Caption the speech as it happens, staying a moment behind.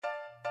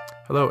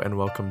Hello and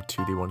welcome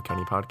to the One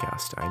County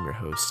Podcast. I'm your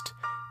host,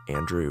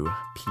 Andrew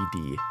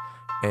PD,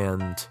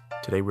 and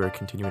today we're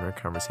continuing our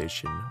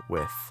conversation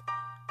with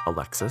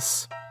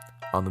Alexis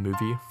on the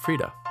movie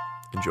Frida.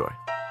 Enjoy.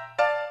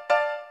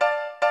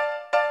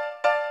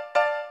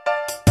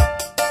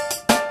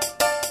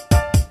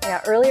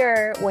 Yeah,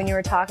 earlier when you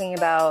were talking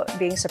about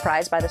being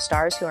surprised by the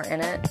stars who are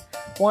in it,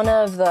 one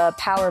of the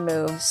power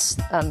moves,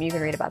 you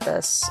can read about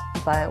this,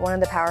 but one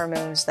of the power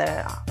moves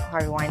that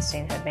Harvey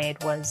Weinstein had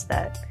made was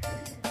that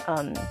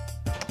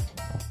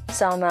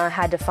Selma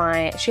had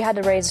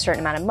to raise a certain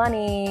amount of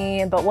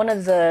money, but one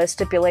of the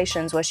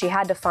stipulations was she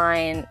had to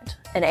find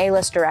an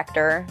A-list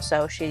director,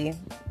 so she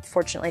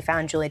fortunately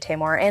found Julie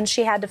Taymor, and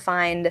she had to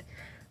find,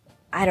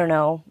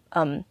 a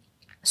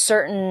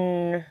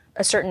certain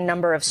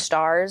number of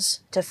stars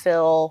to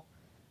fill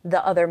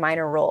the other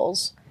minor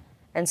roles.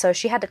 And so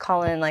she had to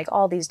call in like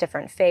all these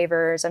different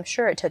favors. I'm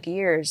sure it took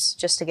years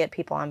just to get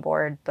people on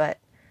board, but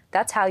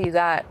that's how you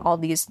got all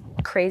these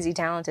crazy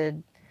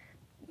talented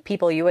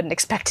people you wouldn't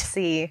expect to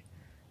see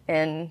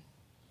in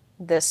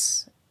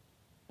this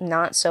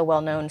not so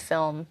well-known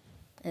film.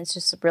 And it's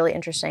just really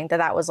interesting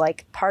that was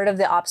like part of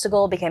the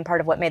obstacle became part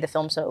of what made the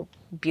film so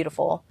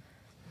beautiful.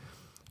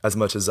 As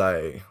much as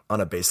I, on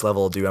a base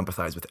level, do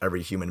empathize with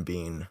every human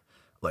being,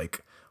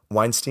 like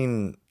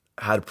Weinstein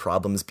had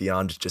problems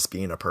beyond just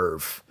being a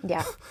perv.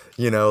 Yeah.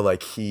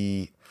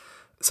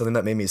 Something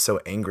that made me so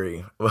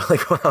angry,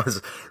 like when I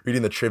was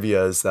reading the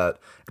trivia, is that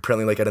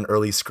apparently like at an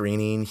early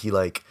screening, he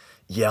like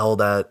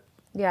yelled at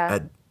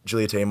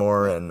Julia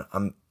Taymor, and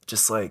I'm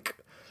just like...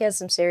 He has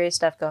some serious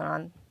stuff going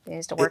on. He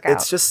needs to work out.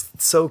 It's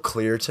just so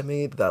clear to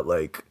me that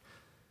like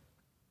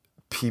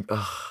people,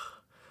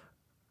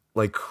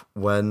 like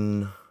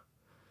when...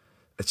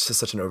 It's just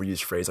such an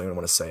overused phrase. I don't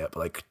want to say it, but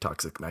like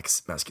toxic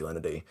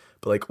masculinity.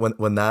 But like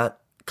when that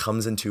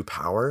comes into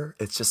power,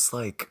 it's just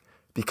like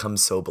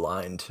becomes so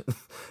blind.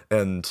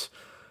 And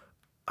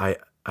I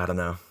don't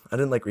know. I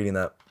didn't like reading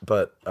that,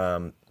 but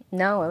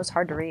no, it was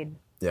hard to read.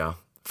 Yeah.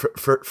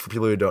 For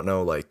people who don't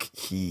know, like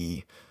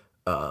he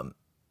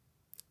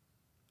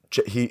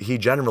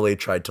generally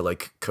tried to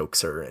like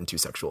coax her into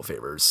sexual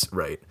favors,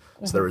 right?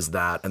 Mm-hmm. So there was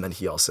that, and then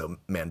he also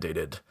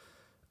mandated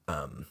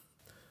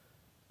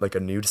like a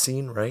nude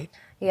scene, right?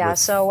 Yeah,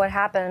 so what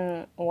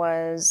happened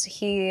was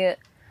he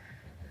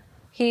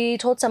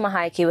told Selma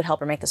Hayek he would help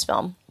her make this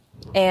film.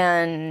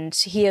 And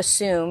he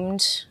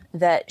assumed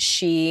that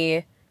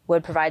she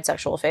would provide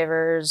sexual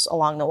favors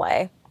along the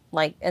way.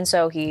 And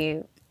so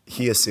he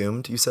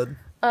assumed, you said?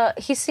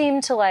 He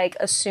seemed to like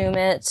assume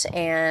it,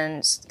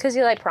 and because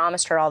he like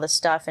promised her all this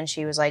stuff and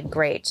she was like,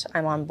 great,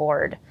 I'm on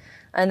board.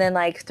 And then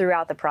like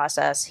throughout the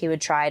process, he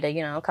would try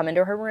to, come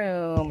into her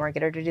room or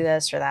get her to do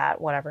this or that,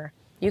 whatever.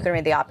 You can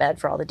read the op-ed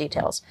for all the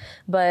details.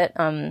 But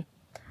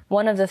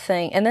one of the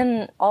things, and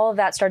then all of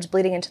that starts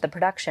bleeding into the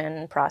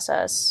production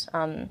process.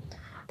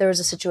 There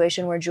was a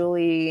situation where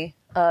Julie,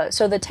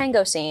 so the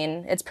tango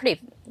scene, it's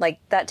pretty, like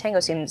that tango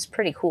scene is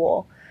pretty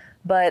cool.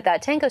 But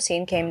that tango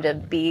scene came to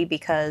be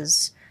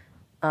because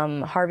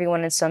Harvey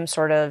wanted some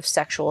sort of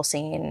sexual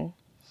scene,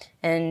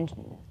 and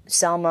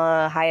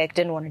Selma Hayek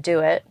didn't want to do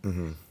it.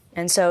 Mm-hmm.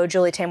 And so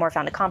Julie Taymor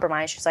found a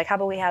compromise. She's like, how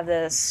about we have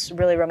this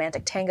really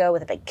romantic tango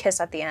with a big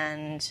kiss at the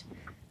end?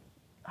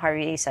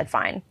 Harvey said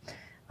fine.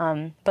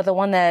 But the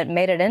one that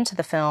made it into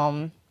the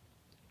film...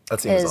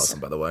 That scene was awesome,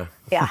 by the way.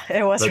 Yeah,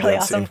 it was really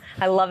awesome. Scene.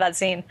 I love that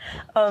scene.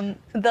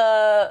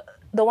 The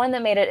one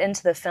that made it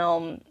into the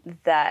film,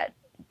 that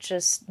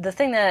just... The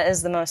thing that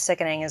is the most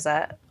sickening is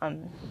that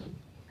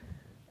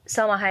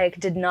Selma Hayek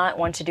did not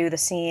want to do the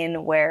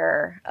scene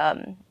where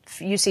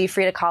you see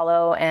Frida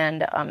Kahlo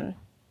and...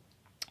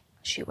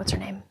 what's her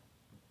name?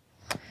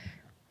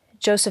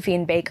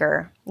 Josephine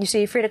Baker. You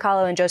see Frida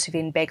Kahlo and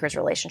Josephine Baker's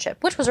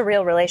relationship, which was a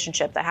real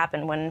relationship that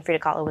happened when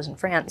Frida Kahlo was in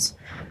France.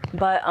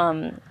 But,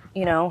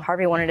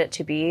 Harvey wanted it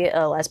to be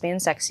a lesbian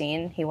sex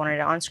scene. He wanted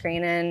it on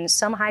screen, and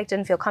Selma Hayek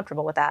didn't feel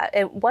comfortable with that.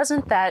 It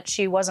wasn't that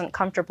she wasn't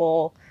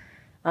comfortable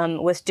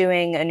with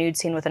doing a nude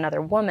scene with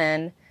another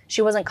woman.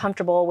 She wasn't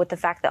comfortable with the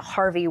fact that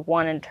Harvey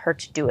wanted her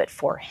to do it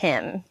for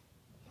him.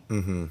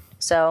 Mm-hmm.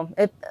 So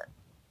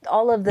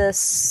all of this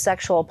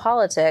sexual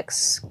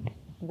politics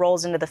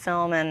rolls into the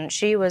film, and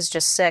she was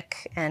just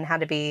sick and had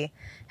to be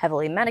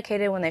heavily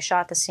medicated when they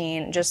shot the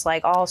scene. Just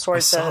like all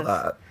sorts of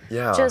that.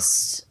 Yeah.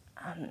 Just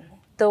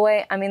the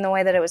way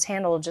that it was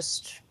handled,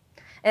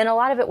 and a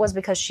lot of it was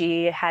because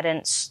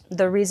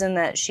the reason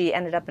that she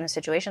ended up in a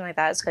situation like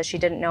that is because she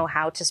didn't know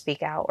how to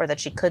speak out, or that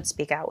she could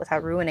speak out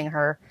without ruining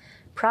her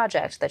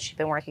project that she'd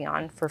been working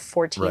on for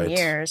 14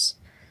 years.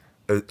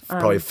 It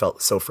probably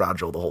felt so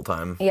fragile the whole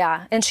time.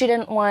 Yeah, and she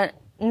didn't want...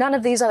 None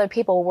of these other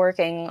people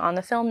working on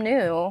the film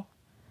knew,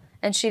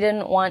 and she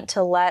didn't want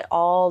to let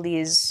all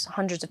these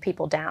hundreds of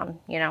people down,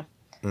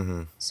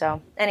 Mm-hmm.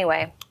 So,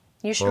 anyway,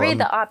 you should read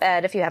the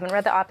op-ed if you haven't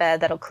read the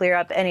op-ed. That'll clear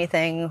up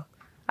anything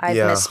I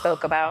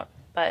misspoke about.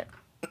 But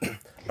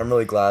I'm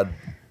really glad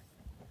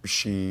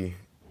she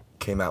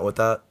came out with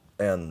that.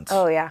 And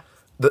oh, yeah.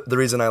 The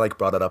reason I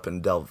brought it up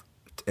and delved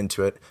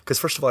into it. Because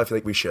first of all, I feel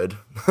like we should,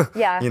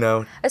 Yeah. you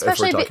know,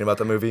 Especially if we're talking about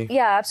the movie.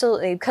 Yeah,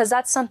 absolutely. Because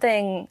that's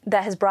something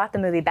that has brought the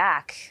movie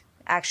back,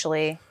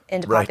 actually,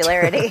 into Right.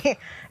 popularity.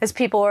 Is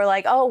people were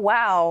like, oh,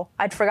 wow,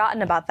 I'd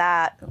forgotten about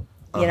that,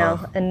 you know?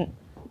 And,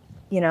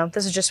 you know,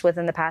 this is just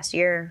within the past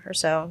year or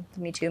so, the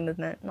Me Too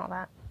movement and all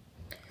that.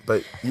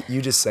 But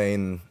you just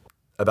saying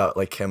about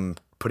like him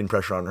putting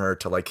pressure on her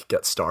to like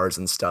get stars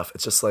and stuff.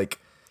 It's just like,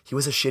 he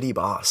was a shitty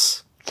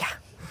boss. Yeah.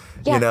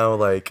 Yeah. You know,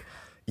 like,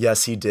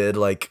 yes, he did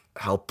like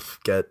help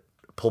get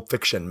Pulp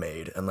Fiction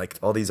made and like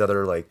all these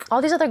other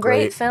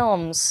great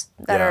films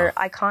that are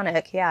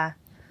iconic. Yeah.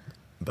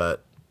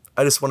 But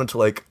I just wanted to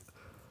like,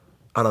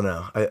 I don't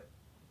know.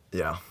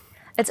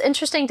 It's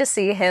interesting to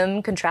see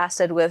him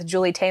contrasted with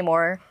Julie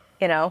Taymor,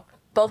 you know,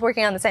 both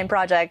working on the same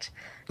project.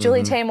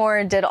 Julie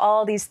Taymor did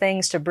all these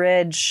things to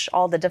bridge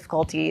all the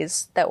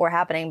difficulties that were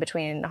happening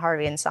between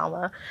Harvey and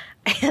Selma.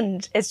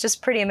 And it's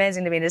just pretty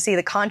amazing to me to see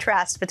the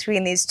contrast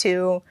between these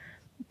two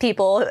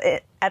people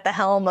at the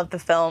helm of the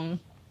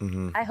film.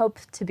 I hope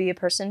to be a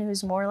person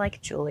who's more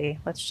like Julie.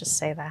 Let's just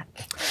say that.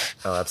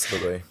 Oh,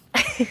 absolutely.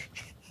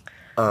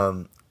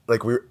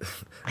 Like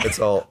it's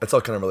all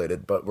kind of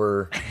related, but we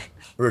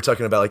were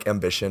talking about like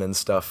ambition and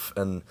stuff.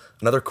 And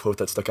another quote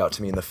that stuck out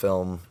to me in the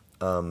film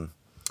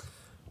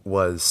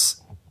was,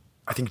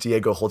 I think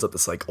Diego holds up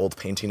this like old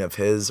painting of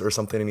his or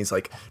something, and he's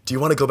like, "Do you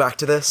want to go back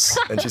to this?"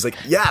 And she's like,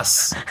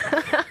 "Yes."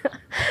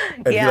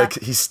 And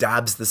he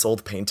stabs this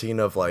old painting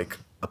of like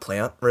a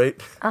plant,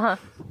 right?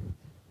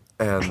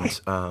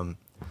 And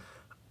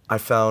I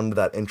found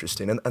that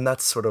interesting, and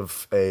that's sort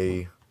of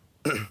a,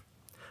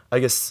 I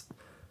guess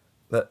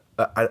that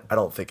I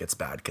don't think it's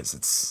bad because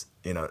it's,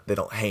 you know, they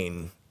don't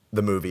hang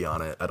the movie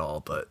on it at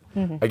all, but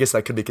I guess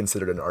that could be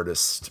considered an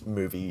artist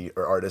movie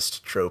or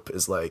artist trope,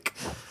 is like,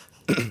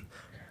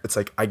 it's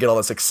like, I get all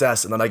the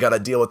success and then I got to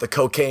deal with the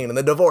cocaine and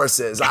the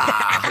divorces,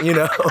 you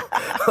know,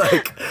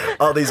 like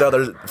all these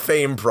other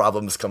fame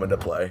problems come into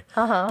play.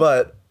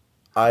 But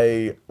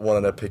I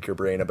wanted to pick your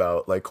brain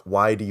about like,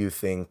 why do you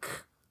think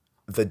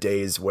the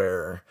days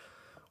where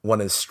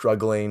one is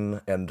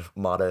struggling and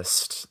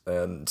modest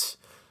and,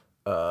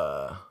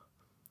 I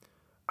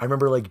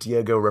remember like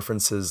Diego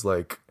references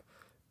like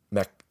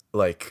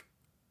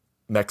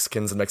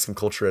Mexicans and Mexican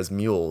culture as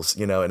mules,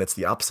 you know, and it's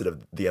the opposite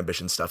of the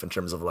ambition stuff in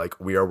terms of like,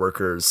 we are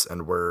workers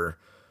and we're,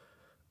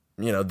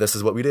 you know, this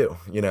is what we do,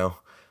 you know.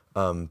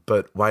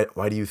 But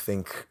why do you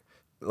think,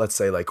 let's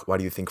say like, why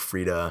do you think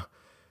Frida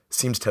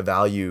seemed to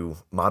value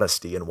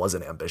modesty and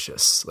wasn't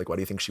ambitious? Like, why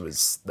do you think she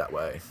was that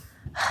way?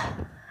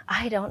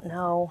 I don't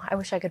know. I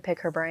wish I could pick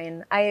her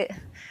brain.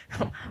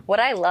 What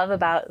I love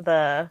about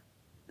the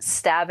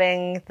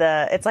stabbing,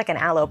 it's like an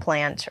aloe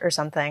plant or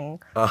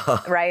something,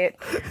 right?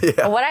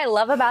 Yeah. What I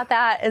love about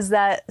that is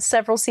that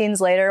several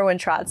scenes later, when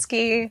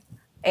Trotsky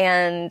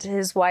and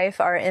his wife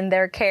are in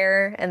their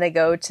care and they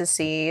go to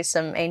see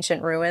some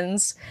ancient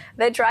ruins,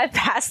 they drive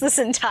past this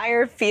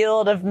entire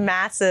field of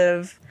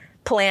massive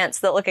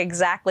plants that look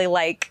exactly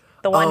like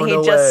the one he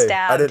just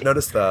stabbed. I didn't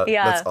notice that.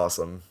 Yeah. That's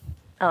awesome.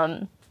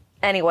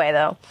 Anyway,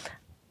 though,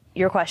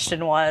 your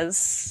question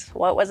was,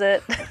 what was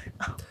it?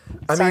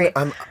 I Sorry.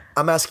 mean,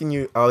 I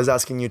was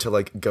asking you to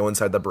like go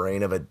inside the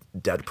brain of a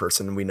dead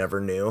person we never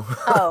knew.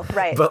 Oh,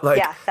 right. But like,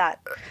 yeah, that.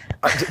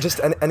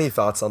 Just any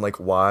thoughts on like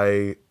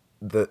why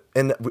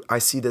and I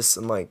see this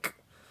in like,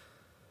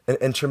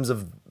 in terms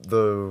of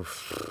the,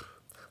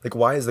 like,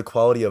 why is the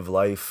quality of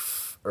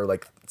life or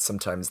like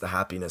sometimes the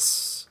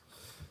happiness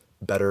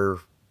better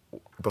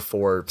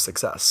before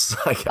success,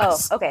 I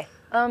guess. Oh, okay.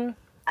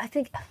 I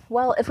think,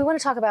 well, if we want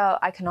to talk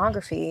about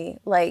iconography,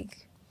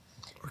 like,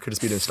 Or could it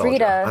just be nostalgia?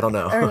 Frida, I don't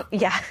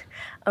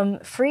know.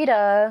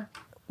 Frida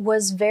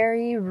was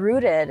very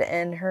rooted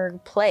in her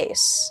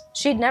place.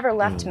 She'd never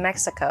left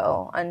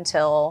Mexico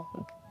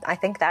until, I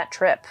think, that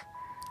trip.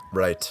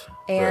 Right.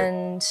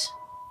 And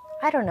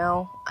I don't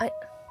know.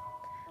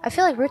 I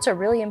feel like roots are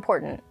really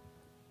important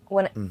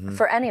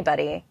for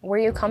anybody. Where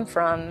you come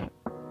from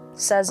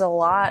says a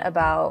lot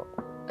about,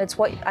 it's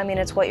what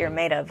you're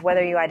made of,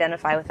 whether you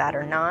identify with that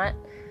or not.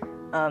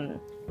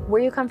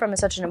 Where you come from is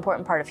such an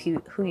important part of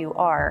who you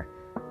are.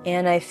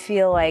 And I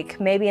feel like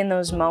maybe in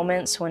those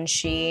moments when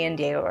she and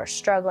Diego are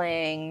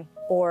struggling,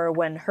 or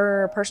when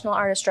her personal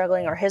art is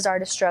struggling or his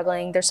art is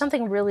struggling, there's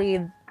something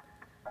really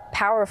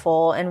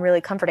powerful and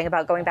really comforting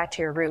about going back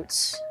to your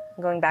roots,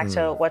 going back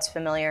to what's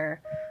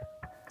familiar,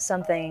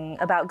 something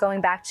about going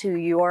back to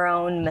your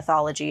own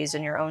mythologies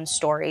and your own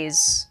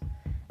stories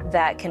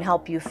that can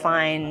help you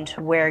find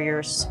where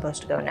you're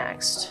supposed to go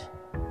next.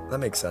 That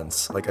makes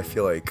sense. Like, I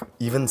feel like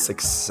even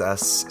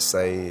success,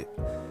 say,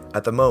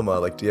 at the MoMA,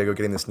 like Diego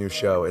getting this new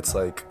show, it's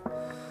like,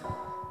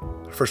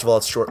 first of all,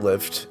 it's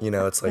short-lived, you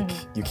know, it's like,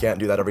 you can't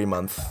do that every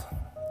month,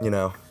 you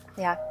know?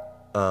 Yeah.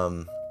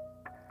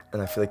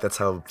 And I feel like that's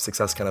how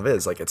success kind of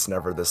is. Like, it's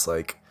never this,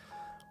 like,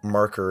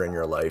 marker in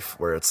your life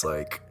where it's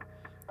like,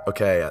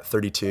 okay, at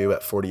 32,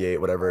 at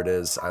 48, whatever it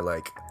is, I,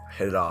 like,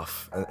 hit it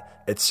off. And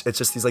it's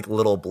just these, like,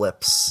 little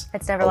blips.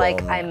 It's never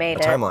like, I made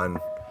it.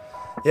 Timeline.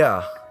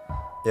 Yeah.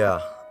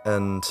 Yeah.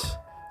 And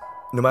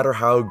no matter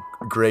how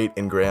great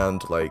and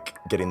grand like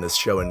getting this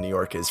show in New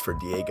York is for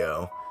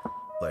Diego,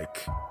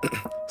 like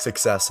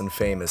success and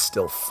fame is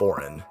still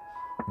foreign,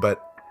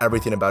 but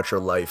everything about your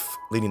life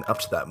leading up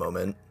to that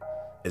moment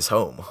is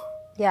home,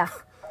 Yeah.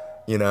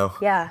 you know?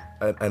 Yeah.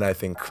 And I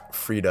think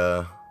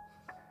Frida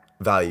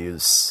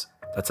values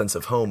that sense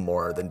of home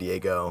more than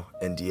Diego,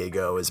 and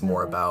Diego is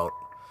more about,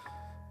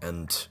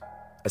 and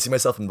I see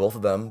myself in both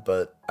of them,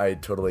 but I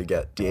totally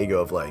get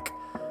Diego of like,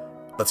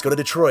 let's go to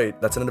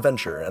Detroit, that's an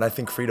adventure. And I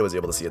think Frida was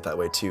able to see it that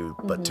way too,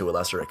 but to a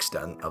lesser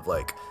extent of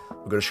like,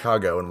 we'll go to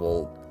Chicago and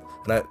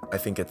I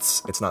think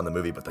it's not in the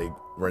movie, but they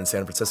were in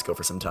San Francisco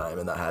for some time,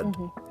 and that had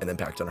an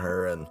impact on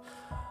her. And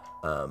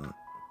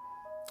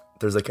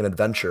there's like an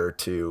adventure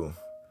to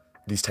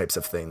these types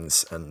of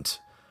things, and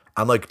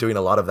I'm like doing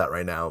a lot of that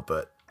right now.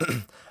 But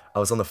I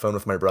was on the phone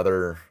with my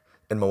brother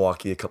in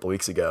Milwaukee a couple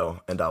weeks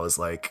ago, and I was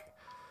like,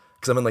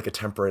 because I'm in like a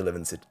temporary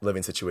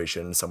living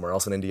situation somewhere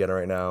else in Indiana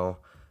right now,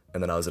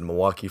 and then I was in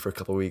Milwaukee for a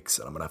couple weeks,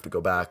 and I'm gonna have to go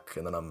back,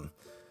 and then I'm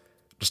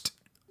just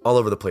all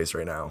over the place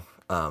right now,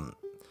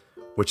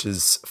 which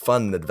is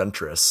fun and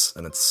adventurous,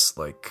 and it's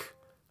like,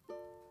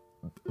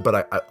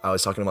 but I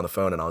was talking to him on the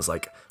phone, and I was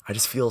like, I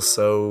just feel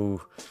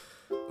so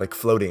like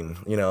floating,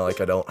 you know,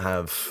 like I don't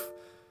have,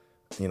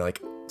 you know, like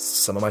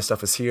some of my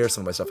stuff is here,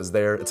 some of my stuff is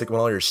there. It's like when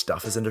all your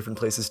stuff is in different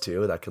places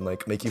too, that can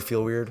like make you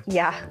feel weird.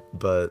 Yeah.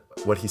 But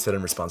what he said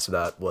in response to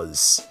that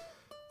was,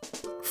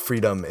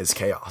 freedom is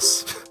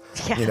chaos.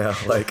 Yeah. You know,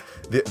 like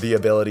the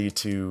ability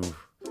to,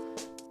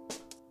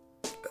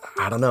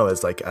 I don't know,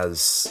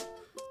 as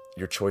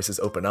your choices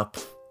open up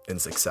in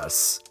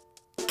success,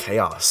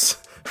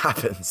 chaos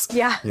happens.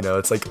 Yeah. You know,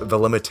 it's like the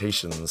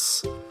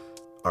limitations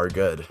are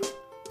good.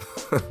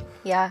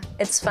 Yeah,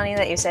 it's funny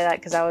that you say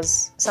that,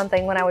 because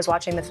when I was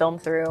watching the film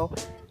through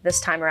this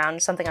time around,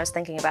 something I was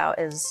thinking about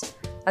is,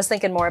 I was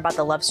thinking more about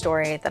the love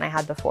story than I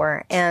had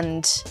before.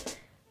 And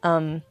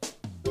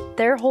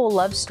their whole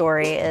love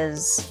story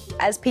is,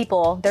 as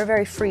people, they're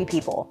very free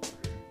people.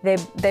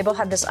 They both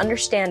had this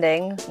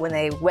understanding when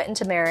they went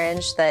into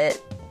marriage that,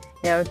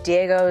 you know,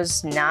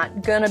 Diego's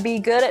not gonna be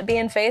good at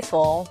being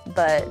faithful,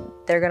 but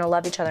they're gonna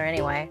love each other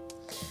anyway.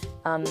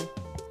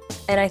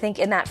 And I think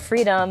in that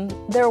freedom,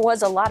 there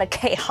was a lot of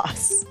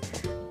chaos.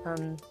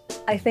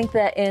 I think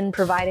that in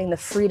providing the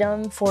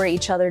freedom for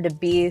each other to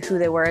be who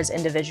they were as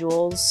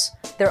individuals,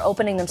 they're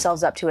opening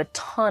themselves up to a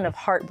ton of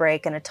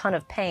heartbreak and a ton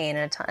of pain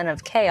and a ton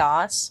of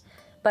chaos.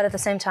 But at the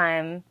same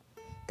time,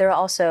 they're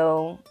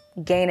also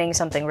gaining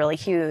something really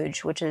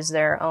huge, which is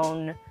their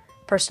own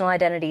personal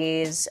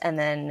identities, and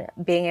then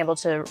being able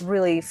to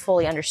really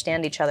fully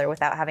understand each other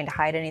without having to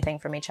hide anything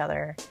from each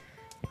other.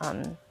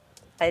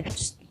 I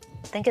just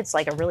think it's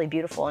like a really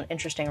beautiful and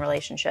interesting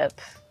relationship,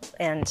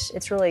 and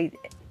it's really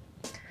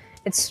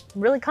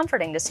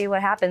comforting to see what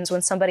happens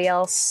when somebody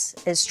else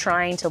is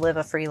trying to live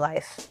a free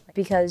life,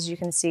 because you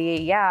can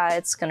see, yeah,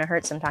 it's going to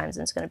hurt sometimes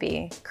and it's going to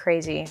be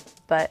crazy,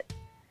 but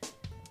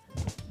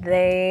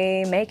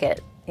they make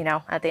it, you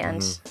know, at the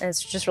end. And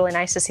it's just really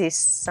nice to see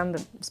some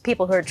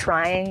people who are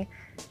trying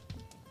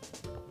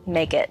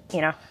make it,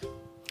 you know.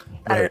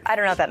 Right. I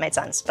don't know if that made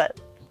sense, but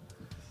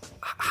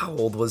How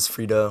old was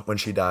Frida when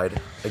she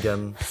died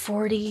again?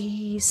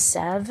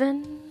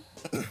 47?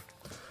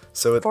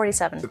 So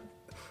 47.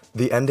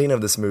 The ending of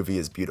this movie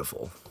is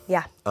beautiful.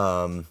 Yeah.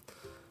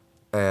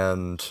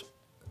 And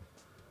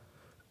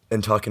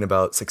in talking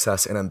about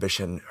success and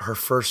ambition, her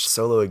first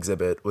solo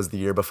exhibit was the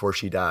year before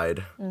she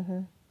died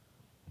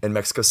in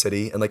Mexico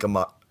City, and like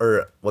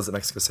or was it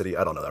Mexico City?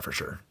 I don't know that for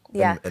sure.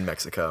 Yeah. In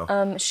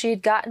Mexico.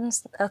 She'd gotten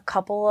a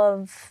couple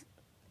of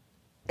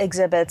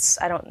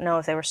exhibits, I don't know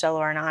if they were solo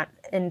or not,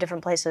 in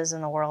different places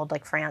in the world,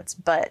 like France,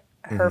 but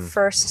her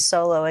first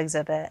solo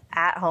exhibit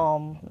at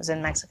home was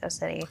in Mexico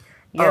City,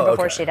 year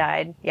before she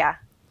died. Yeah.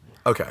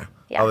 Okay.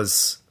 Yeah.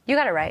 You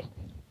got it right.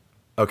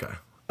 Okay.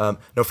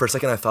 No, for a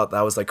second I thought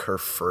that was like her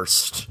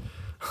first,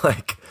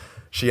 like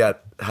she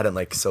hadn't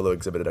like solo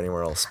exhibited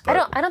anywhere else.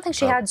 But, I don't think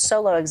she had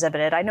solo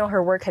exhibited. I know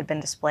her work had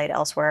been displayed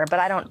elsewhere, but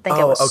I don't think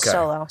it was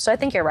solo. So I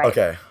think you're right.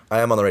 Okay.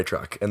 I am on the right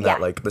track in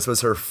that like this was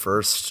her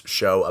first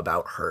show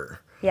about her.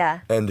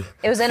 Yeah. And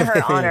it was in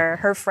her honor.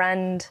 Her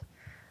friend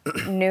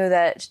knew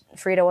that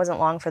Frida wasn't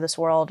long for this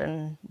world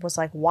and was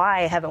like,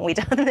 why haven't we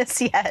done this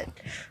yet?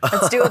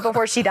 Let's do it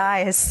before she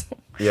dies.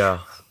 Yeah.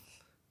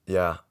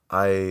 Yeah.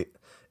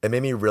 It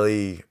made me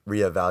really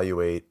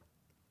reevaluate,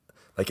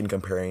 like in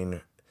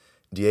comparing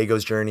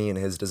Diego's journey and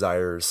his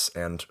desires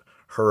and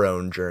her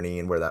own journey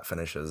and where that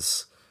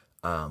finishes.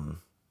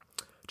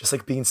 Just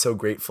like being so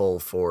grateful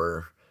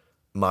for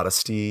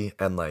modesty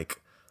and like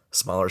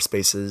smaller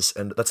spaces.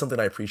 And that's something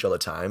I preach all the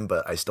time,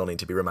 but I still need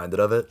to be reminded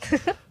of it.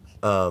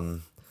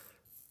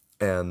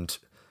 And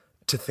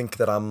to think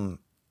that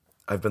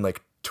I've been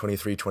like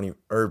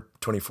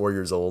 24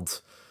 years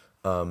old,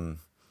 and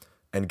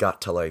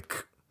got to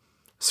like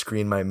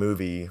screen my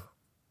movie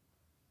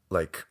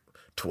like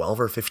 12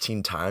 or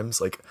 15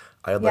 times. Like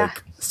I had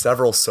like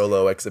several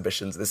solo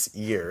exhibitions this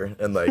year,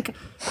 and like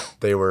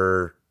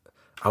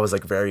I was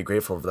like very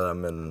grateful for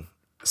them and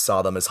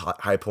saw them as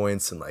high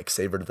points and like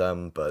savored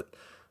them. But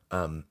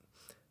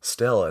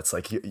still, it's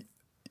like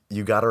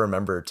you got to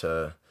remember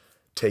to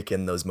take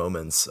in those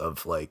moments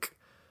of like,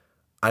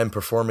 I'm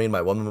performing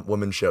my one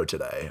woman show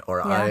today,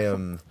 or I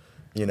am,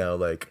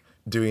 like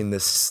doing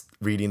this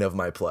reading of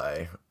my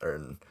play,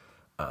 or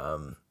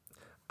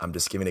I'm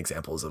just giving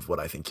examples of what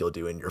I think you'll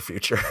do in your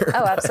future.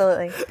 Oh,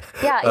 absolutely.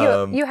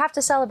 Yeah, you have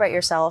to celebrate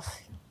yourself,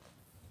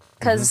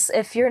 because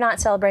if you're not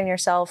celebrating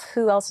yourself,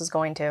 who else is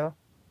going to?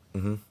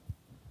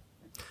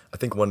 I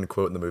think one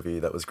quote in the movie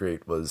that was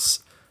great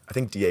was, I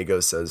think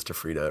Diego says to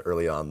Frida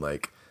early on,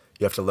 like,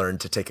 you have to learn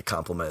to take a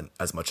compliment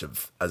as much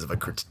as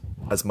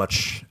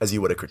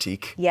you would a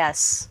critique.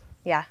 Yes.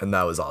 Yeah. And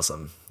that was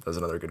awesome. That was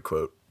another good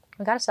quote.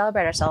 We got to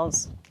celebrate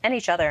ourselves and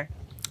each other.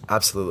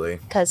 Absolutely.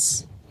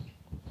 Because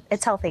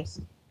it's healthy.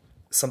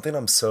 Something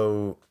I'm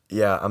so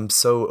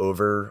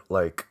over,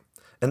 like,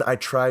 and I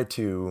try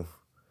to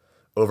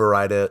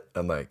override it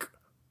and like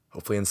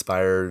hopefully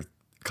inspire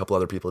a couple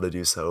other people to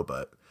do so,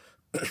 but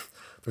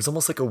there's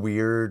almost like a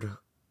weird,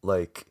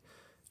 like,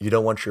 you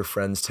don't want your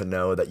friends to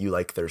know that you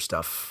like their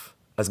stuff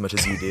as much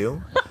as you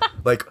do.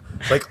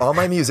 like all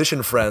my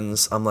musician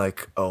friends, I'm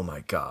like, oh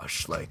my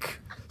gosh, like,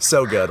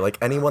 so good. Like,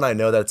 anyone I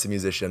know that's a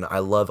musician, I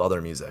love all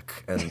their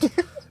music, and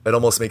it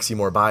almost makes you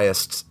more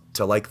biased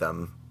to like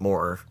them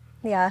more.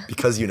 Yeah.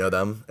 Because you know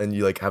them and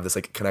you like have this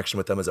like connection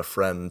with them as a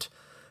friend,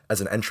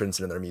 as an entrance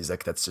into their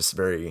music that's just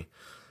very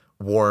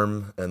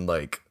warm and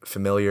like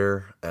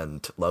familiar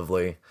and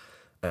lovely.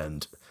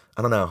 And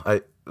I don't know,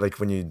 I like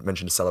when you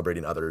mentioned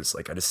celebrating others,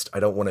 like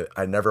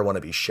I never want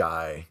to be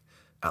shy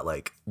at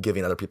like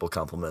giving other people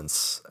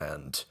compliments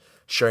and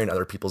sharing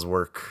other people's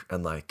work.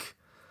 And like,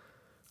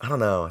 I don't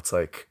know, it's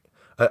like,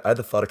 I had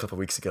the thought a couple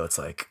weeks ago, it's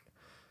like,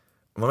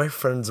 when my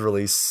friends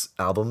release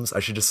albums, I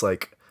should just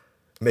like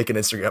make an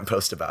Instagram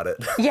post about it.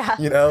 Yeah.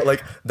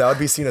 Like that would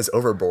be seen as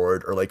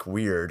overboard or like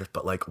weird,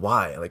 but like,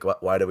 why? Like,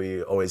 why do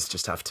we always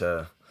just have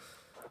to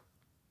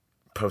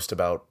post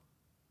about,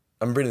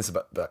 I'm reading this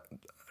about,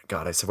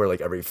 God, I swear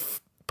like every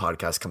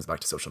podcast comes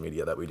back to social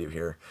media that we do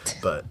here,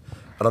 but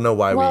I don't know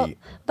why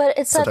but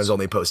it's sometimes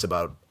only post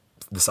about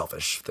the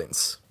selfish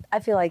things. I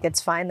feel like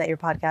it's fine that your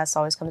podcast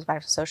always comes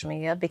back to social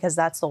media, because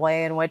that's the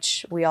way in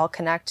which we all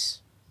connect.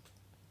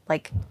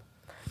 Like,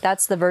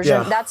 that's the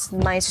version, that's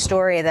my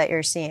story that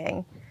you're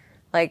seeing.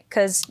 Like,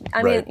 because,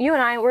 I mean, you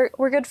and I,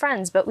 we're good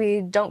friends, but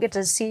we don't get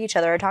to see each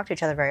other or talk to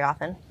each other very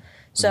often.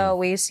 So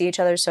we see each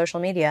other's social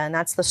media, and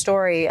that's the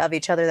story of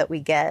each other that we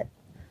get.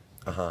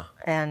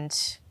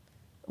 And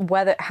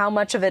how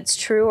much of it's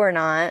true or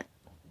not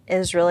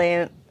is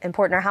really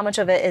important, or how much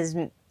of it is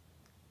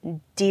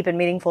deep and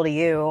meaningful to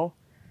you.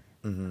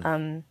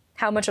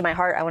 How much of my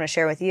heart I want to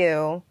share with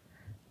you.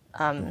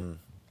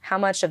 How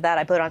much of that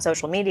I put on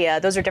social media.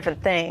 Those are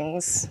different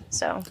things.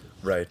 So.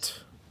 Right.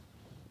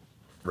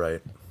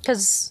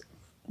 Because,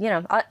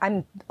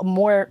 I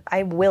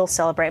will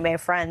celebrate my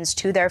friends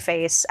to their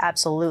face,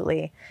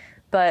 absolutely.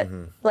 But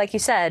like you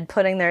said,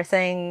 putting their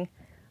thing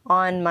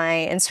on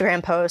my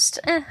Instagram post,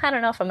 I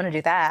don't know if I'm going to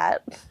do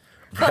that.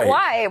 But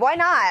why? Why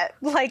not?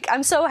 Like,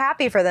 I'm so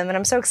happy for them and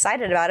I'm so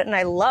excited about it and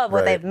I love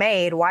what they've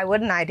made. Why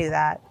wouldn't I do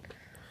that?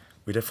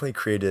 We definitely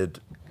created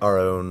our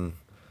own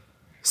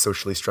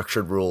socially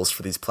structured rules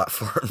for these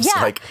platforms,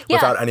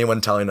 without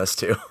anyone telling us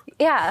to.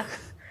 Yeah.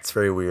 It's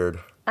very weird.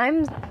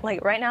 I'm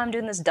like, right now I'm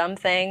doing this dumb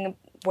thing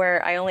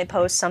where I only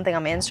post something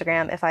on my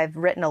Instagram if I've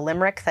written a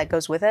limerick that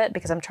goes with it,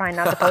 because I'm trying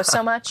not to post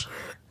so much.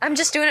 I'm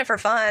just doing it for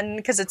fun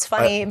because it's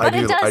funny.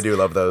 I do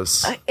love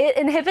those. It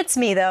inhibits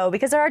me though,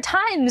 because there are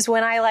times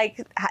when I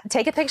like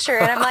take a picture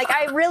and I'm like,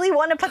 I really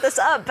want to put this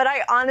up, but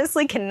I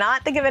honestly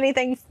cannot think of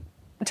anything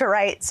to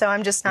write, so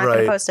I'm just not going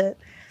to post it.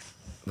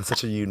 That's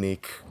such a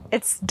unique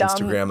dumb.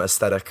 Instagram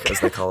aesthetic, as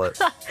they call it.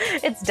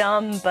 It's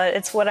dumb, but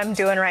it's what I'm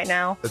doing right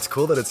now. It's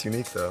cool that it's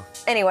unique, though.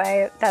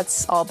 Anyway,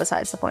 that's all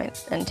besides the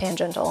point and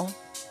tangential.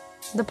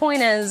 The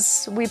point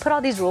is, we put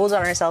all these rules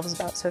on ourselves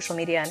about social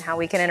media and how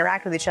we can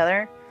interact with each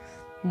other.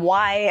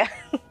 Why?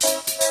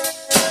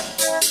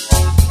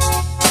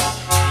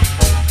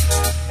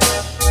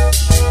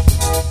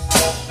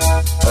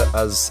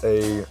 As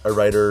a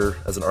writer,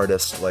 as an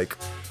artist, like,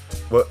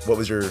 what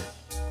was your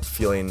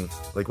feeling?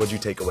 Like, what'd you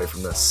take away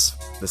from this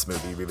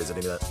movie,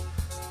 revisiting it?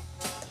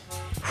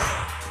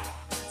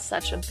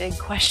 Such a big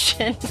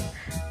question.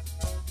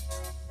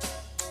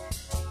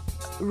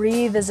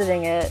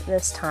 Revisiting it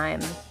this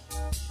time,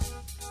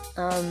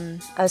 I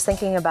was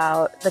thinking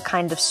about the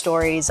kind of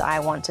stories I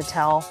want to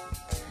tell,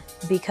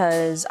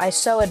 because I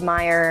so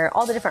admire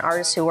all the different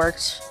artists who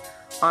worked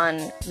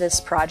on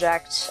this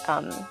project.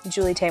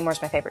 Julie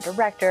Taymor's my favorite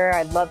director.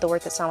 I love the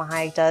work that Salma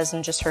Hayek does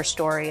and just her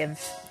story of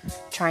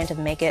trying to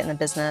make it in the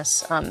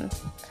business.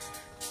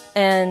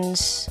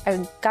 And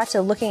I got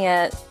to looking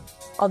at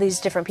all these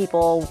different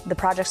people, the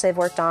projects they've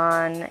worked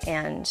on,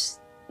 and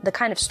the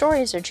kind of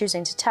stories they're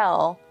choosing to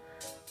tell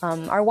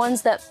are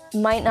ones that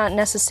might not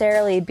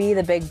necessarily be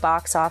the big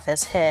box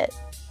office hit.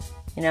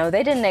 You know,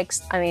 they didn't,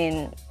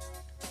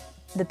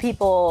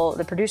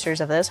 the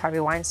producers of this, Harvey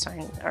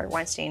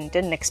Weinstein,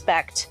 didn't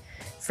expect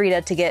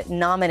Frida to get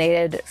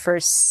nominated for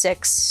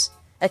 6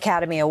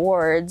 Academy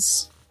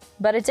Awards.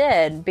 But it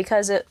did,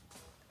 because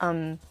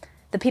the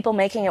people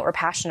making it were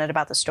passionate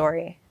about the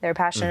story. They were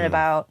passionate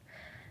about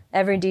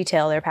every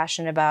detail. They're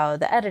passionate about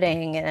the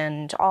editing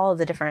and all of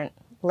the different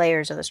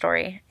layers of the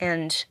story.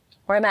 And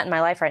where I'm at in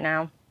my life right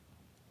now,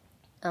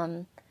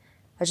 I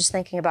was just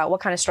thinking about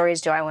what kind of stories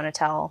do I want to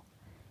tell,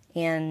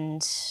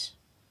 and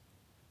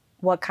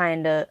what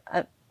kind of,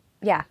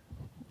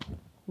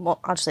 well,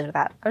 I'll just leave it at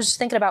that. I was just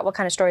thinking about what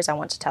kind of stories I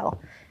want to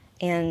tell,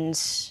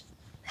 and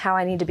how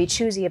I need to be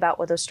choosy about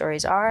what those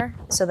stories are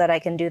so that I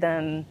can do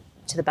them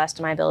to the best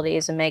of my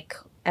abilities and make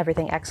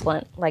everything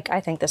excellent. Like,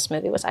 I think this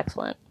movie was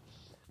excellent.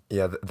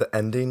 Yeah, the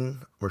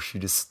ending where she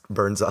just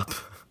burns up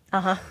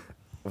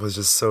was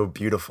just so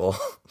beautiful.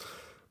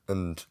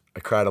 And I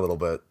cried a little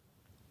bit.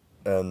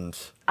 And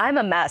I'm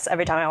a mess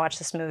every time I watch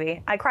this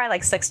movie. I cry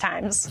like 6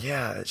 times.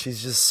 yeah,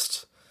 she's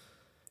just,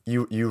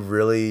 you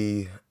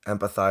really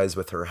empathize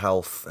with her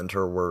health and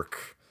her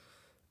work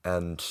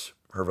and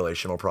her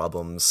relational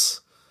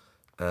problems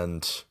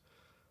and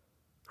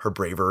her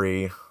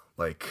bravery.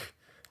 Like,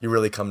 you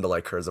really come to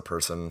like her as a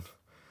person.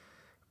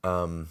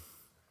 And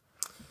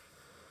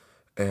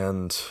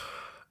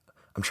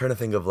I'm trying to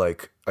think of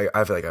like,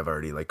 I feel like I've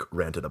already like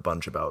ranted a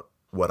bunch about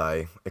what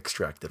I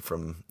extracted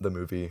from the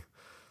movie,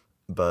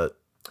 but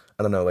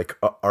I don't know, like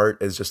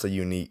art is just a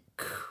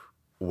unique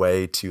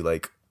way to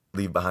like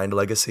leave behind a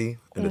legacy,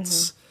 and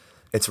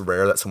it's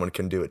rare that someone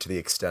can do it to the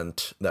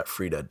extent that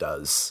Frida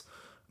does.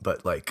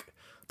 But like,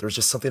 there's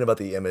just something about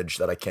the image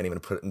that I can't even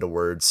put into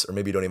words, or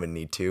maybe don't even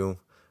need to,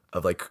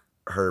 of like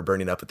her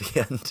burning up at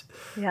the end.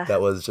 Yeah.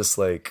 That was just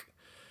like,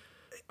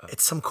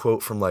 it's some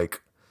quote from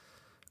like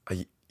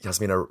a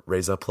Yasmina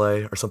Reza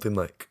play or something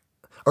like,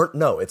 or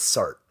no, it's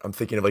Sartre. I'm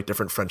thinking of like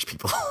different French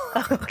people.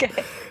 Okay,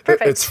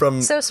 perfect. It's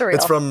from, so surreal.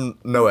 It's from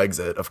No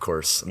Exit, of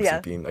course. I'm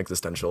Yeah. thinking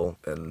existential.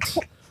 And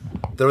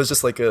there was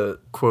just like a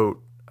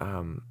quote,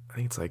 I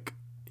think it's like,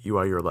 you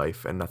are your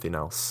life and nothing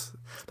else.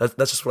 That's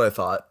just what I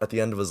thought. At the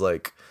end, it was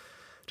like,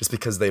 just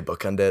because they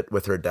bookend it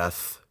with her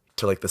death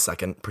to like the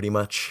second, pretty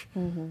much,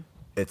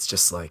 it's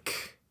just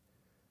like,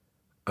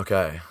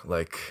 okay,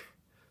 like,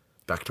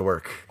 back to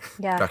work,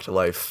 Yeah. back to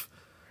life,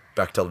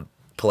 back to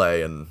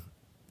play and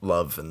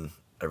love and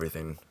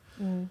everything.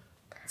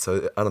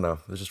 So I don't know,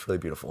 it was just really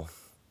beautiful.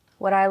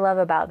 What I love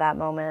about that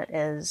moment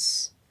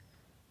is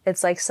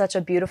it's like such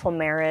a beautiful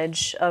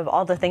marriage of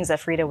all the things that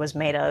Frida was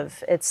made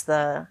of. It's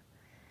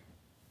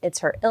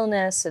her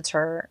illness, it's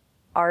her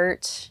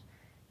art,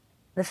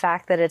 the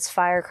fact that it's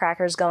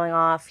firecrackers going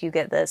off. You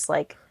get this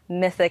like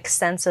mythic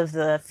sense of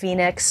the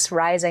phoenix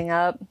rising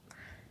up,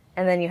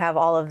 and then you have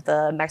all of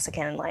the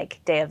Mexican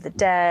like Day of the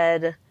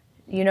Dead.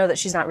 You know that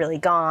she's not really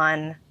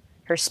gone.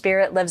 Her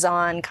spirit lives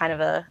on, kind of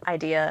a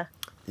idea.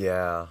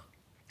 Yeah.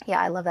 Yeah,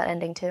 I love that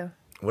ending too.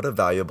 What a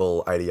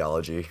valuable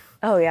ideology.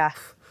 Oh yeah.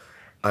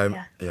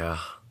 Yeah,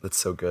 that's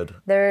so good.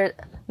 Their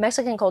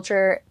Mexican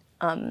culture,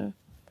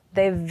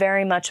 they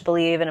very much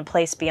believe in a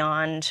place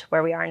beyond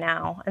where we are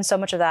now. And so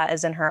much of that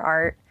is in her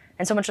art.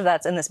 And so much of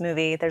that's in this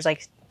movie. There's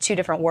like 2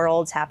 different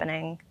worlds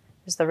happening.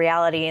 There's the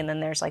reality, and then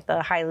there's like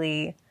the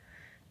highly,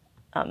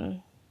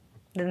 then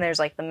there's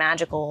like the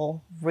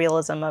magical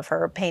realism of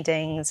her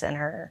paintings and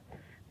her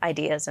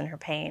ideas and her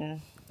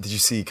pain. Did you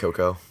see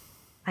Coco?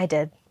 I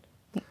did.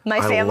 My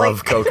family. I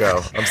love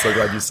Coco. I'm so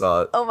glad you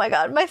saw it. Oh my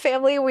God, my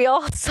family, we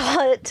all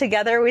saw it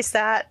together. We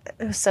sat,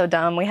 it was so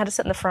dumb. We had to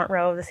sit in the front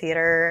row of the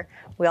theater.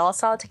 We all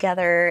saw it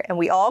together, and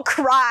we all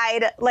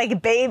cried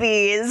like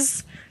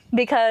babies,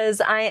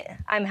 because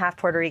I'm half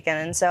Puerto Rican.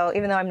 And so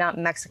even though I'm not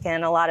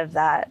Mexican, a lot of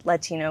that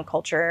Latino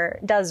culture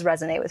does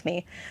resonate with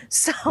me.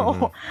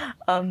 So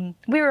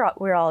we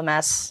were all a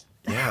mess.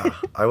 Yeah,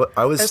 I was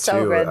It was so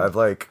too. good.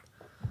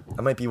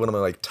 That might be one of my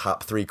like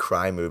top 3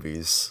 cry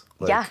movies.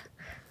 Like, Yeah.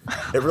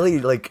 It really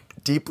like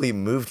deeply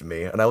moved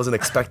me, and I wasn't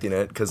expecting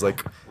it, because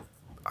like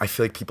I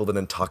feel like people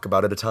didn't talk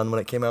about it a ton when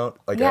it came out.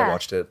 Like, Yeah. I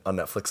watched it on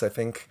Netflix, I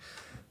think,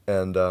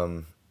 and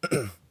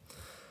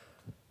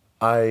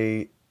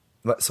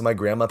so my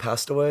grandma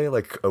passed away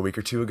like a week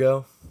or 2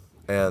 ago,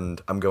 and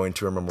I'm going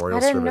to her memorial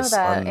I didn't service. know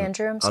that,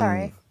 Andrew. I'm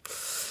sorry.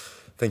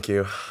 Thank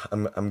you.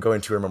 I'm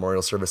going to her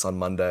memorial service on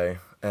Monday,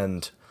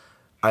 and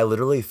I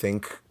literally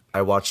think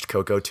I watched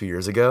Coco 2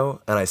 years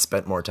ago, and I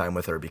spent more time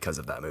with her because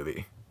of that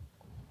movie.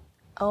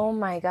 Oh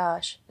my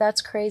gosh,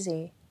 that's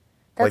crazy.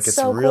 That's Like, it's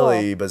so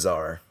really cool.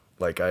 bizarre.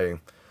 Like, I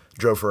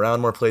drove her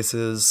around more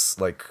places.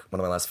 Like, one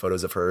of my last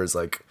photos of her is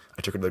like,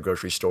 I took her to the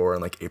grocery store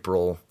in like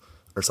April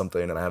or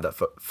something, and I have that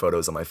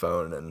photos on my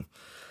phone. And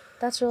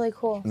That's really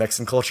cool.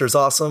 Mexican culture is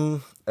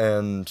awesome,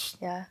 and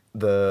Yeah,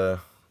 the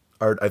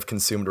art I've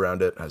consumed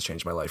around it has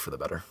changed my life for the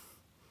better.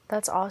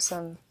 that's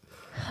awesome.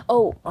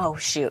 Oh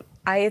shoot.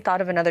 I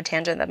thought of another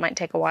tangent that might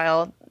take a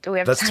while. Do we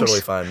have That's time?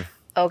 totally fine.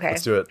 Okay.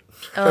 Let's do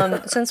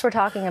it. Since we're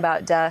talking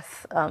about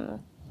death,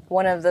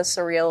 one of the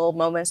surreal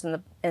moments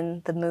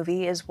in the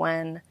movie is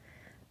when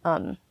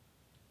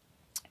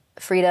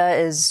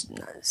Frida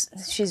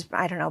she's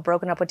I don't know,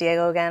 broken up with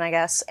Diego again, I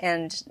guess,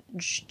 and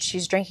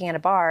she's drinking at a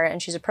bar,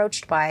 and she's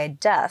approached by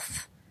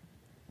Death,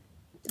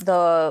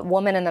 the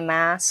woman in the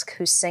mask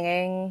who's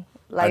singing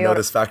La I know Llor-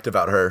 this fact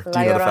about her. La Do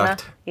you know the Llorona.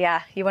 fact?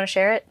 Yeah. You want to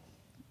share it?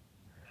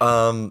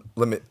 I'll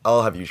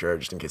have you share it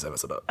just in case I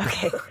mess it up.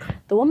 Okay.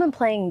 The woman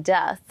playing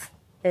Death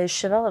is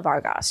Chavela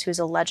Vargas, who's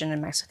a legend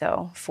in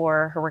Mexico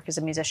for her work as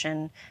a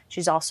musician.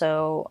 She's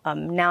also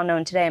now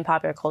known today in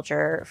popular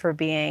culture for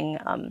being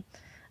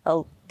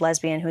a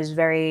lesbian who is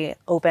very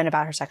open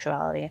about her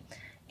sexuality.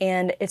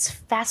 And it's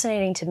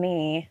fascinating to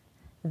me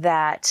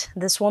that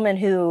this woman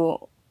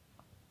who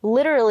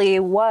literally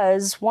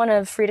was one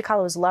of Frida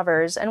Kahlo's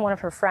lovers and one of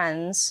her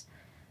friends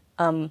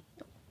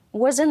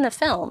was in the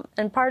film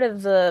and part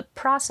of the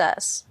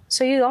process.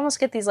 So you almost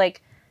get these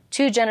like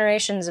two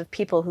generations of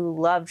people who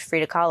loved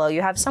Frida Kahlo.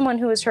 You have someone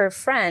who was her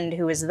friend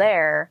who was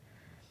there,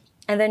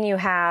 and then you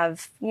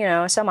have, you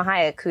know, Selma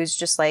Hayek, who's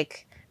just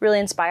like really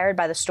inspired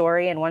by the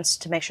story and wants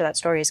to make sure that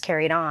story is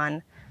carried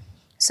on.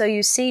 So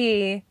you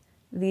see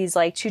these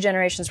like two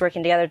generations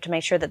working together to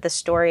make sure that this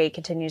story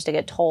continues to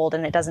get told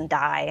and it doesn't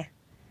die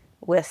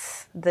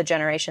with the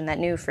generation that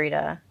knew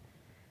Frida.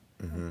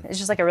 Mm-hmm. It's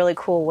just like a really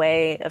cool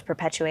way of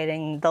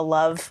perpetuating the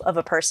love of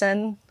a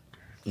person.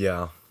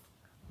 Yeah.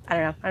 I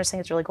don't know. I just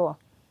think it's really cool.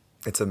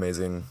 It's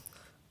amazing.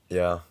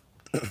 Yeah.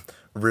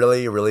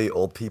 Really, really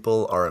old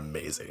people are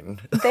amazing.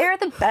 They're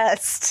the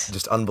best.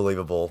 Just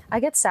unbelievable. I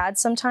get sad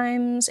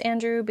sometimes,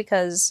 Andrew,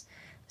 because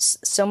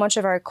so much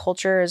of our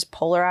culture is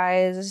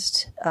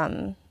polarized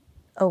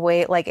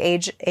away, like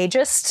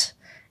ageist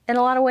in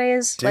a lot of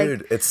ways.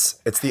 Dude, like, it's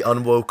the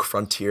unwoke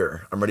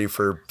frontier. I'm ready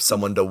for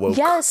someone to woke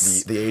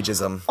yes. the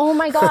ageism. Oh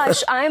my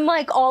gosh, I'm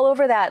like all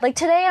over that. Like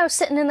today I was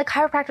sitting in the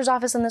chiropractor's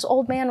office and this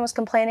old man was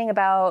complaining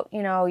about,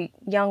 you know,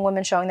 young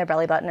women showing their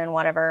belly button and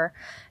whatever.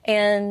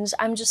 And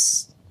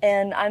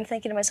I'm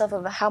thinking to myself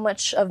of how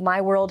much of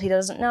my world he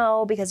doesn't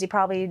know because he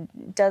probably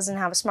doesn't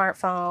have a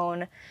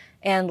smartphone.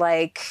 And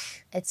like,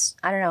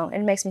 I don't know,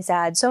 it makes me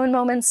sad. So in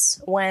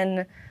moments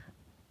when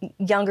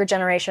younger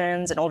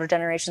generations and older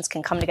generations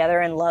can come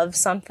together and love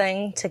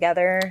something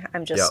together,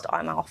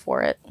 I'm all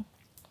for it.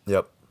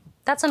 Yep.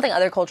 That's something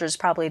other cultures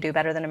probably do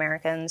better than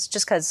Americans,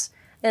 just because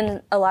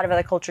in a lot of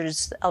other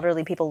cultures,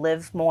 elderly people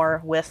live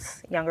more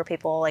with younger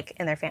people, like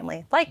in their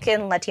family. Like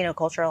in Latino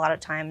culture, a lot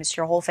of times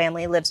your whole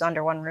family lives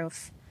under one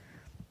roof.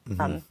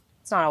 Mm-hmm.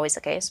 It's not always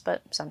the case,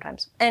 but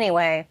sometimes.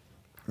 Anyway.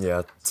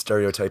 Yeah,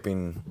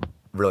 stereotyping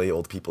really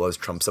old people as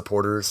Trump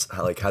supporters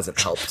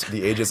hasn't helped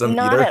the ageism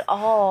Not either. Not at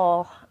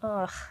all.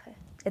 Ugh.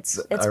 It's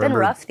been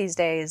rough these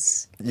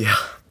days. Yeah.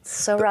 It's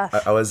so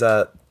rough. I was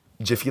at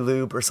Jiffy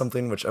Lube or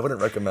something, which I wouldn't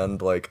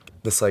recommend. Like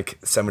this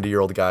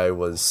 70-year-old guy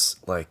was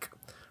like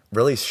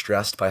really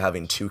stressed by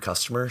having two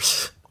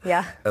customers.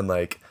 Yeah. And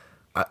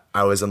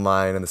I was in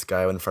line and this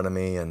guy in front of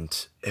me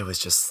and it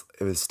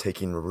was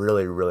taking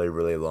really, really,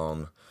 really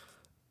long.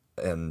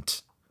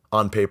 And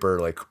on paper,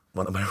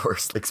 one of my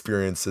worst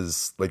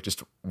experiences,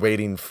 just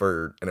waiting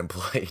for an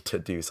employee to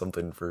do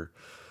something for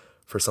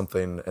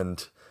something.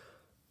 And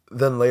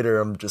then later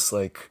I'm just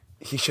like,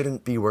 he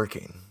shouldn't be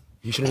working.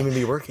 He shouldn't even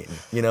be working.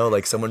 You know,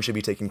 someone should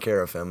be taking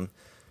care of him.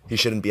 He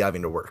shouldn't be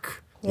having to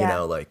work. Yeah. You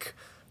know,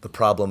 the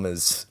problem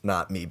is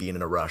not me being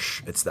in a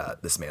rush. It's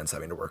that this man's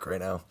having to work right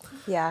now.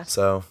 Yeah.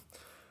 So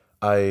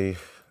I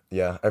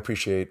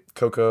appreciate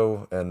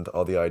Coco and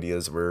all the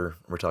ideas we're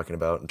talking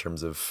about in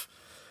terms of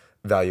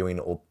valuing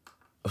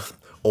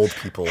old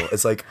people.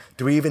 It's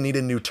do we even need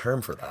a new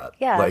term for that?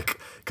 Yeah.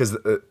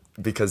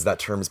 Because that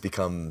term's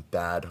become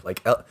bad.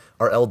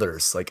 Our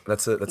elders,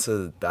 that's a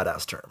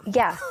badass term.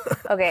 Yeah.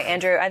 Okay,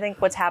 Andrew, I think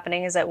what's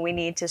happening is that we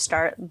need to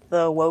start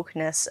the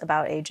wokeness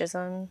about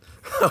ageism.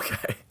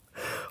 Okay.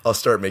 I'll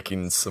start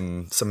making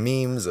some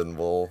memes and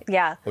we'll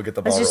get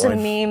the ball rolling. Let's do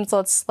some memes.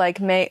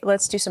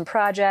 Let's do some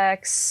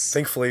projects.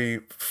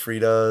 Thankfully,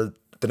 Frida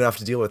didn't have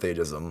to deal with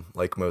ageism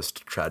like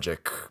most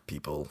tragic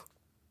people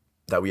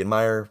that we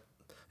admire.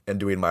 And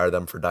do we admire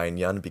them for dying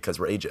young because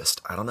we're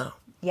ageist? I don't know.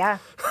 Yeah,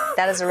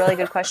 that is a really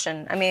good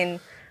question. I mean,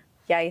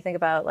 yeah, you think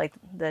about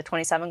the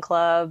 27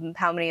 Club,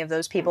 how many of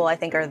those people I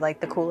think are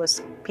the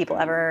coolest people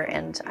ever,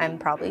 and I'm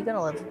probably going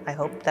to live, I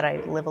hope that I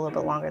live a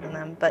little bit longer than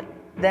them, but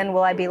then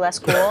will I be less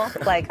cool?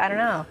 I don't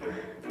know.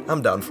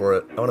 I'm down for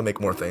it. I want to make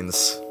more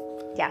things.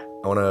 Yeah.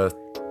 I want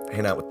to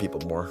hang out with people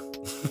more.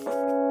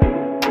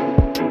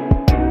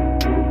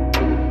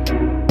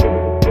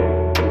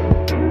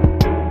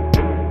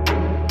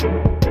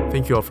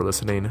 Thank you all for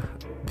listening.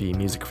 The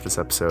music for this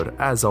episode,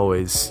 as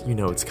always, you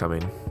know it's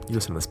coming. You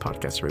listen to this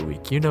podcast every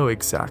week. You know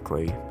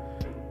exactly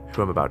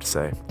who I'm about to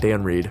say.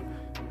 Dan Reed.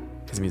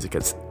 His music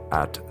is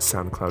at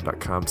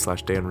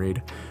soundcloud.com/Dan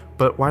Reed.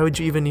 But why would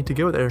you even need to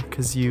go there?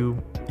 Because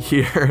you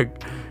hear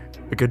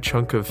a good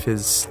chunk of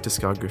his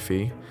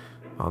discography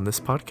on this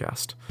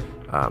podcast.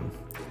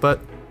 But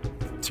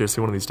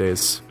seriously, one of these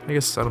days, I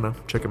guess, I don't know,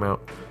 check him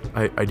out.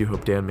 I do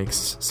hope Dan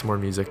makes some more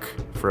music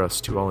for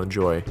us to all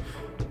enjoy.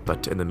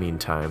 But in the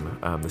meantime,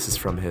 this is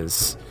from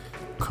his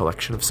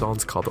collection of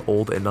songs called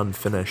Old and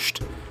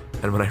Unfinished.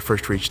 And when I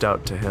first reached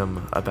out to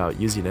him about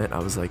using it, I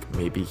was like,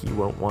 maybe he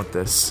won't want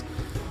this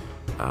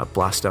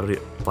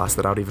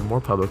blasted out even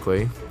more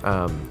publicly.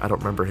 I don't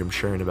remember him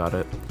sharing about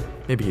it.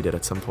 Maybe he did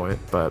at some point,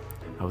 but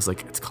I was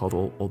like, it's called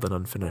Old and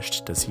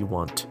Unfinished. Does he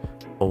want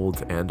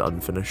old and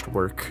unfinished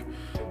work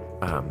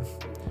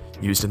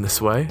used in this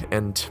way,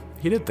 and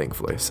he did,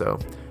 thankfully. So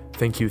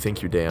thank you,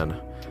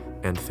 Dan,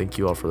 and thank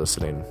you all for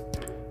listening.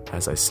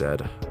 As I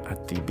said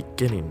at the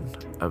beginning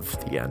of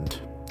the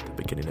end, the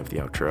beginning of the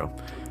outro,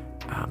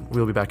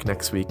 we'll be back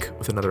next week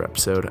with another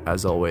episode.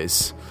 As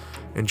always,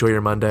 enjoy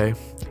your Monday.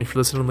 If you're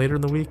listening later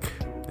in the week,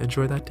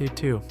 enjoy that day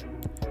too.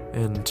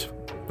 And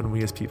when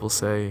we as people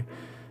say,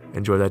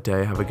 enjoy that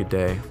day, have a good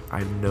day, I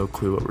have no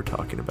clue what we're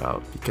talking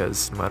about,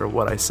 because no matter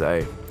what I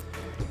say,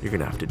 you're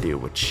gonna have to do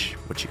what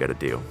you gotta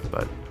do.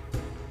 But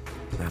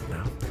I don't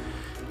know.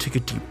 Take a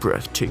deep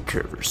breath, take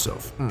care of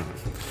yourself. I'm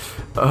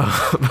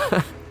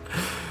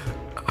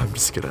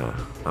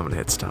gonna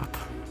hit stop.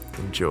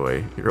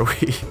 Enjoy your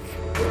week.